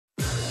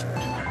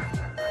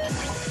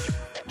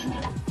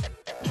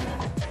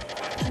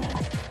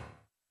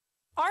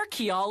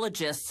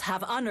Archaeologists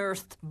have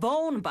unearthed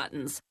bone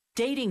buttons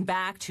dating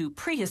back to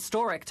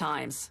prehistoric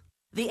times.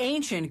 The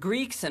ancient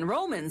Greeks and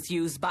Romans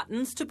used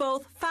buttons to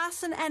both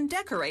fasten and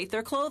decorate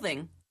their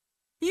clothing.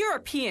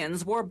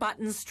 Europeans wore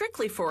buttons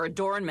strictly for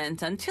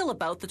adornment until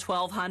about the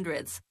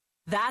 1200s.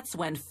 That's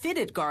when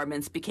fitted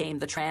garments became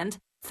the trend,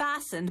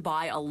 fastened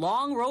by a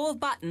long row of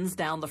buttons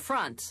down the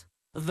front.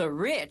 The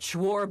rich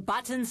wore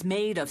buttons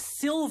made of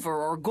silver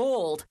or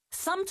gold,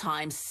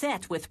 sometimes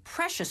set with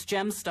precious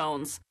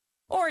gemstones.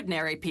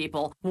 Ordinary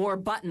people wore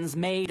buttons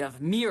made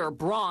of mere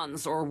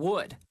bronze or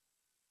wood.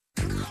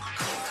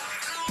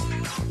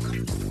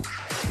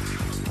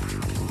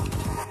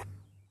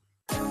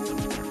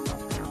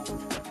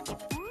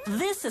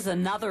 This is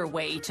another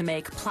way to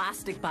make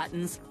plastic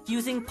buttons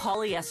using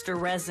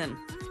polyester resin.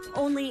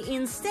 Only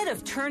instead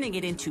of turning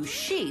it into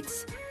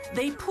sheets,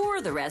 they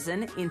pour the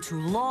resin into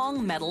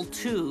long metal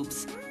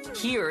tubes.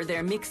 Here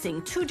they're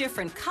mixing two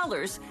different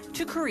colors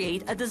to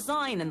create a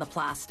design in the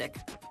plastic.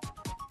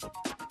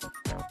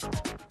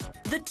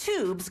 The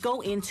tubes go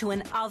into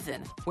an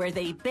oven where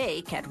they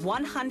bake at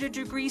 100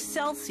 degrees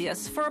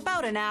Celsius for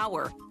about an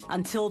hour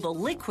until the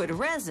liquid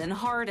resin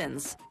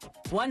hardens.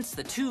 Once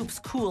the tubes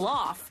cool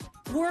off,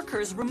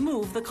 workers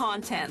remove the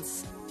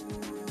contents.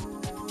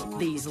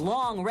 These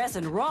long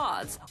resin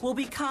rods will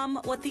become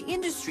what the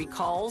industry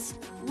calls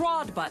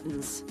rod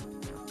buttons.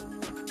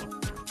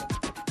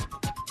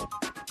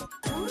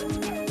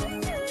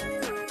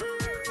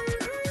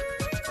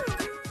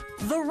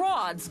 The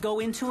rods go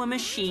into a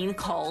machine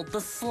called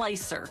the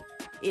slicer.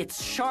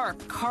 Its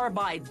sharp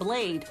carbide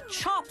blade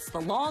chops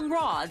the long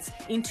rods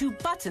into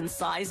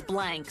button-sized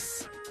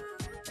blanks.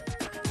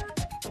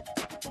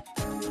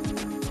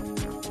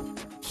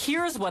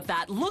 Here's what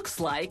that looks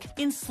like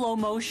in slow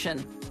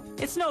motion.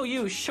 It's no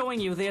use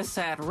showing you this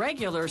at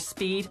regular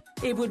speed.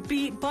 It would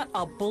be but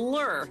a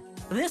blur.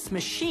 This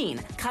machine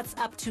cuts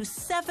up to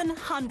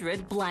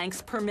 700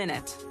 blanks per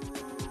minute.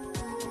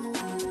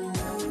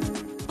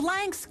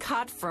 Blanks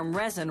cut from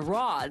resin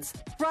rods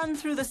run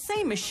through the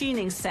same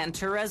machining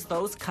center as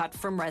those cut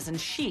from resin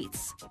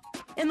sheets.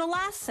 In the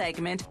last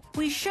segment,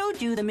 we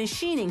showed you the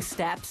machining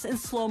steps in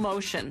slow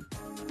motion.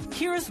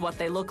 Here's what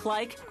they look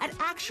like at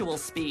actual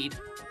speed.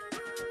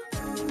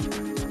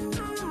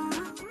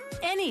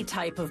 Any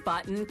type of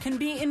button can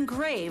be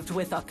engraved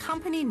with a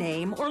company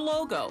name or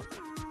logo.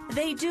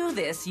 They do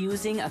this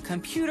using a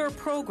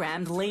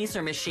computer-programmed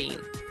laser machine.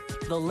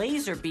 The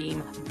laser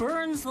beam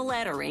burns the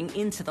lettering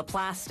into the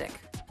plastic.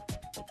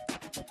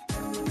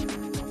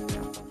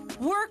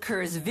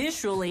 Workers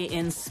visually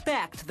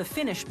inspect the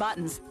finished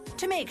buttons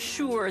to make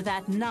sure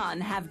that none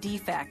have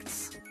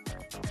defects.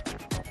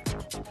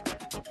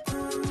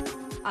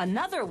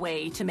 Another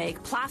way to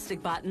make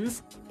plastic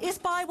buttons is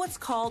by what's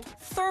called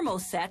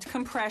thermoset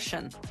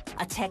compression,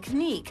 a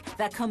technique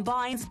that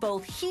combines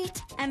both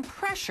heat and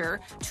pressure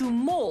to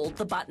mold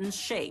the button's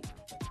shape.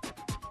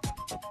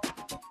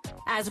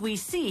 As we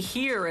see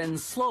here in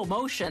slow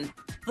motion,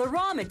 the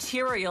raw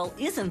material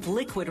isn't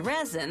liquid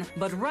resin,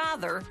 but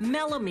rather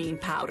melamine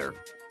powder.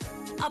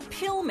 A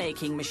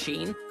pill-making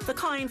machine, the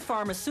kind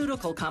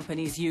pharmaceutical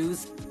companies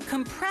use,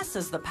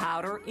 compresses the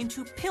powder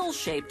into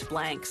pill-shaped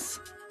blanks.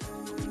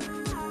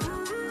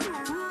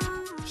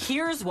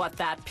 Here's what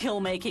that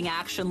pill-making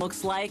action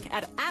looks like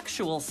at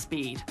actual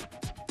speed.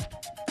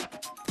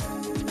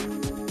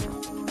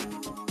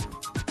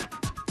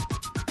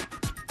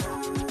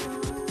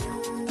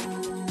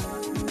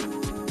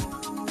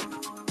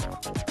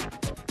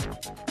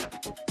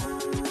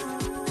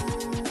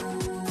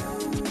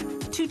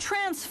 To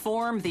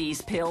transform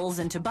these pills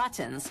into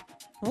buttons,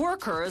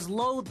 workers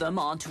load them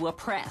onto a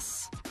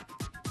press.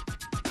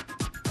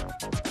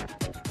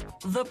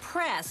 The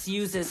press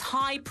uses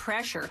high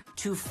pressure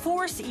to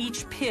force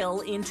each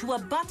pill into a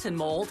button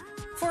mold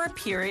for a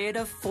period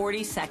of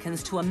 40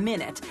 seconds to a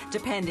minute,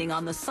 depending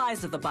on the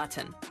size of the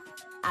button.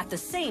 At the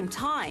same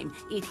time,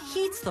 it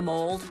heats the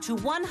mold to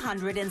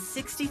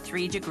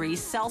 163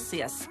 degrees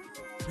Celsius.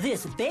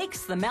 This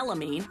bakes the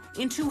melamine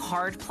into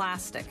hard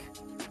plastic.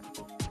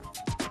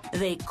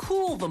 They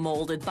cool the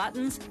molded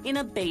buttons in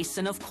a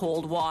basin of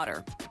cold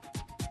water.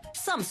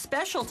 Some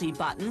specialty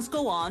buttons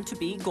go on to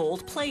be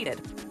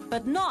gold-plated,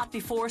 but not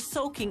before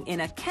soaking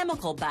in a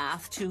chemical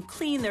bath to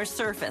clean their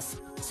surface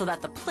so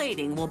that the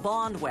plating will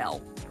bond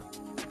well.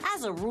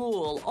 As a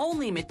rule,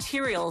 only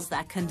materials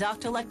that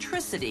conduct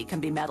electricity can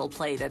be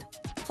metal-plated.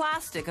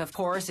 Plastic, of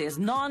course, is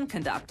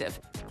non-conductive.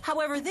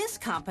 However, this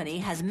company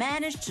has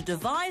managed to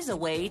devise a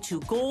way to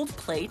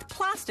gold-plate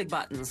plastic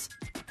buttons.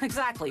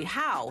 Exactly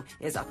how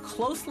is a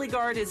closely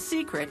guarded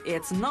secret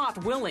it's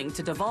not willing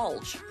to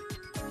divulge.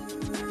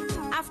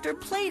 After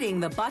plating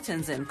the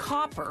buttons in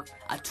copper,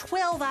 a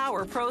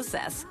 12-hour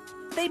process,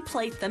 they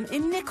plate them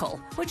in nickel,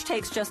 which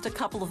takes just a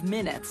couple of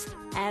minutes,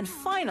 and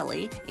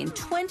finally in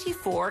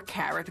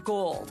 24-karat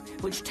gold,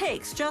 which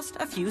takes just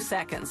a few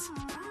seconds.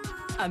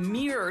 A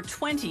mere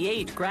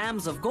 28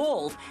 grams of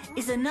gold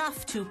is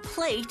enough to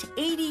plate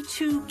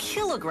 82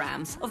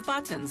 kilograms of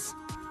buttons.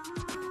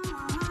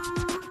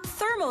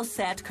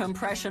 thermoset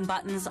compression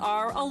buttons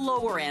are a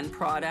lower-end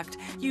product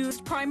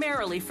used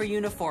primarily for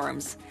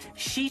uniforms.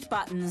 Sheet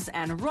buttons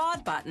and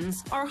rod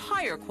buttons are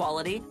higher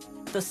quality,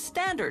 the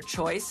standard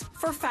choice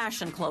for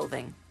fashion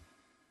clothing.